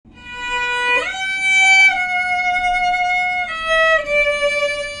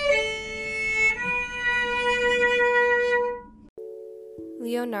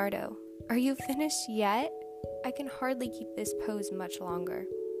Leonardo, are you finished yet? I can hardly keep this pose much longer.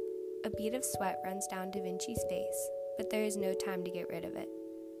 A bead of sweat runs down Da Vinci's face, but there is no time to get rid of it.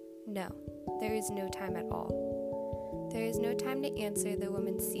 No, there is no time at all. There is no time to answer the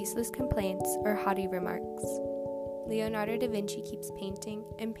woman's ceaseless complaints or haughty remarks. Leonardo da Vinci keeps painting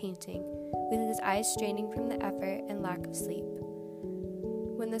and painting, with his eyes straining from the effort and lack of sleep.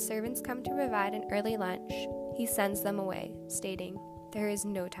 When the servants come to provide an early lunch, he sends them away, stating, "There is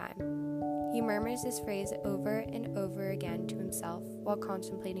no time." He murmurs this phrase over and over again to himself while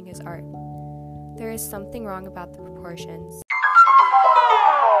contemplating his art. There is something wrong about the proportions.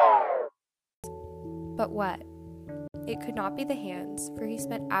 But what? It could not be the hands, for he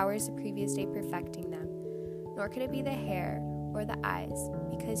spent hours the previous day perfecting them, nor could it be the hair or the eyes,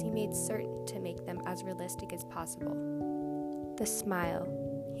 because he made certain to make them as realistic as possible. The smile,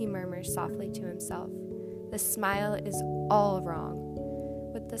 he murmurs softly to himself. The smile is all wrong.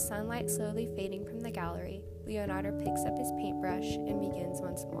 With the sunlight slowly fading from the gallery, Leonardo picks up his paintbrush and begins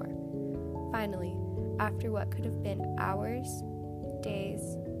once more. Finally, after what could have been hours,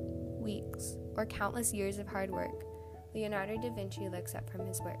 days, weeks, or countless years of hard work, Leonardo da Vinci looks up from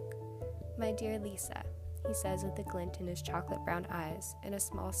his work. "My dear Lisa," he says with a glint in his chocolate brown eyes and a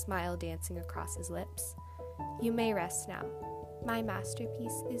small smile dancing across his lips, "you may rest now. My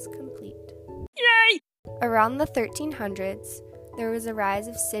masterpiece is complete." Yay! Around the 1300s, there was a rise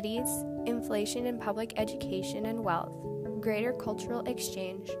of cities, inflation in public education and wealth, greater cultural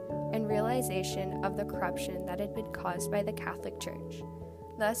exchange, and realization of the corruption that had been caused by the Catholic Church,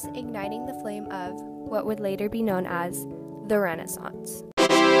 thus igniting the flame of what would later be known as the Renaissance.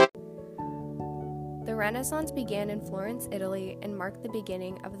 The Renaissance began in Florence, Italy, and marked the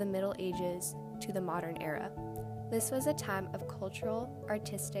beginning of the Middle Ages to the modern era. This was a time of cultural,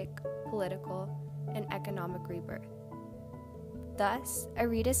 artistic, political, and economic rebirth. Thus, a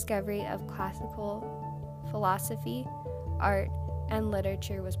rediscovery of classical philosophy, art, and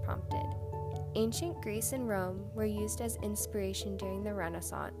literature was prompted. Ancient Greece and Rome were used as inspiration during the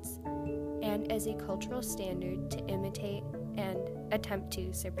Renaissance and as a cultural standard to imitate and attempt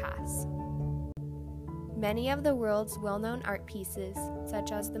to surpass. Many of the world's well-known art pieces,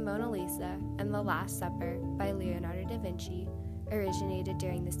 such as the Mona Lisa and the Last Supper by Leonardo da Vinci, originated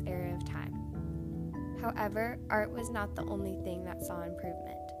during this era of time. However, art was not the only thing that saw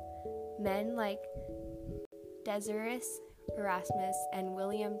improvement. Men like Desiderius Erasmus and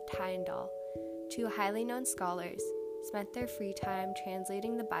William Tyndall, two highly known scholars, spent their free time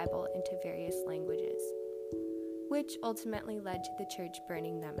translating the Bible into various languages, which ultimately led to the church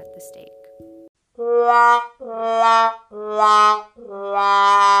burning them at the stake.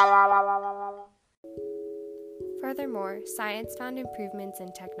 Furthermore, science found improvements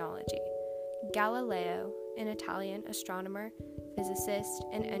in technology. Galileo, an Italian astronomer, physicist,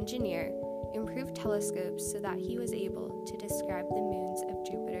 and engineer, improved telescopes so that he was able to describe the moons of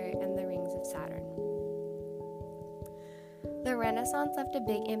Jupiter and the rings of Saturn. The Renaissance left a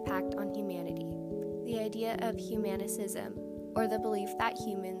big impact on humanity. The idea of humanicism, or the belief that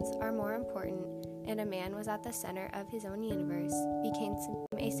humans are more important and a man was at the center of his own universe, became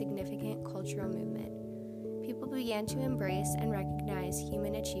a significant cultural movement. People began to embrace and recognize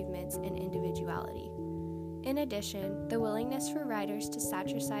human achievements and individuality. In addition, the willingness for writers to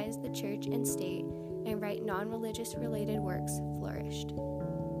satirize the church and state and write non-religious related works flourished.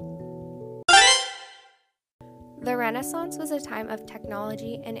 The Renaissance was a time of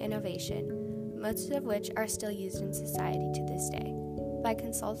technology and innovation, most of which are still used in society to this day. By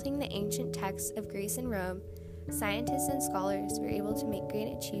consulting the ancient texts of Greece and Rome, scientists and scholars were able to make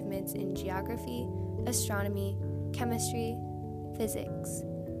great achievements in geography, astronomy, chemistry, physics,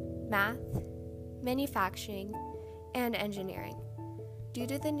 math, manufacturing, and engineering. Due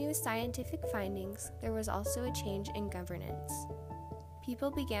to the new scientific findings, there was also a change in governance.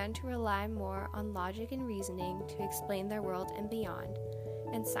 People began to rely more on logic and reasoning to explain their world and beyond,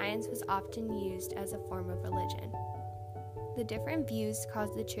 and science was often used as a form of religion. The different views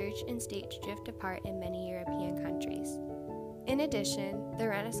caused the church and state to drift apart in many European countries. In addition, the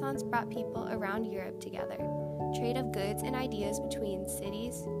Renaissance brought people around Europe together. Trade of goods and ideas between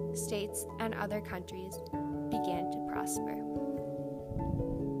cities, states, and other countries began to prosper.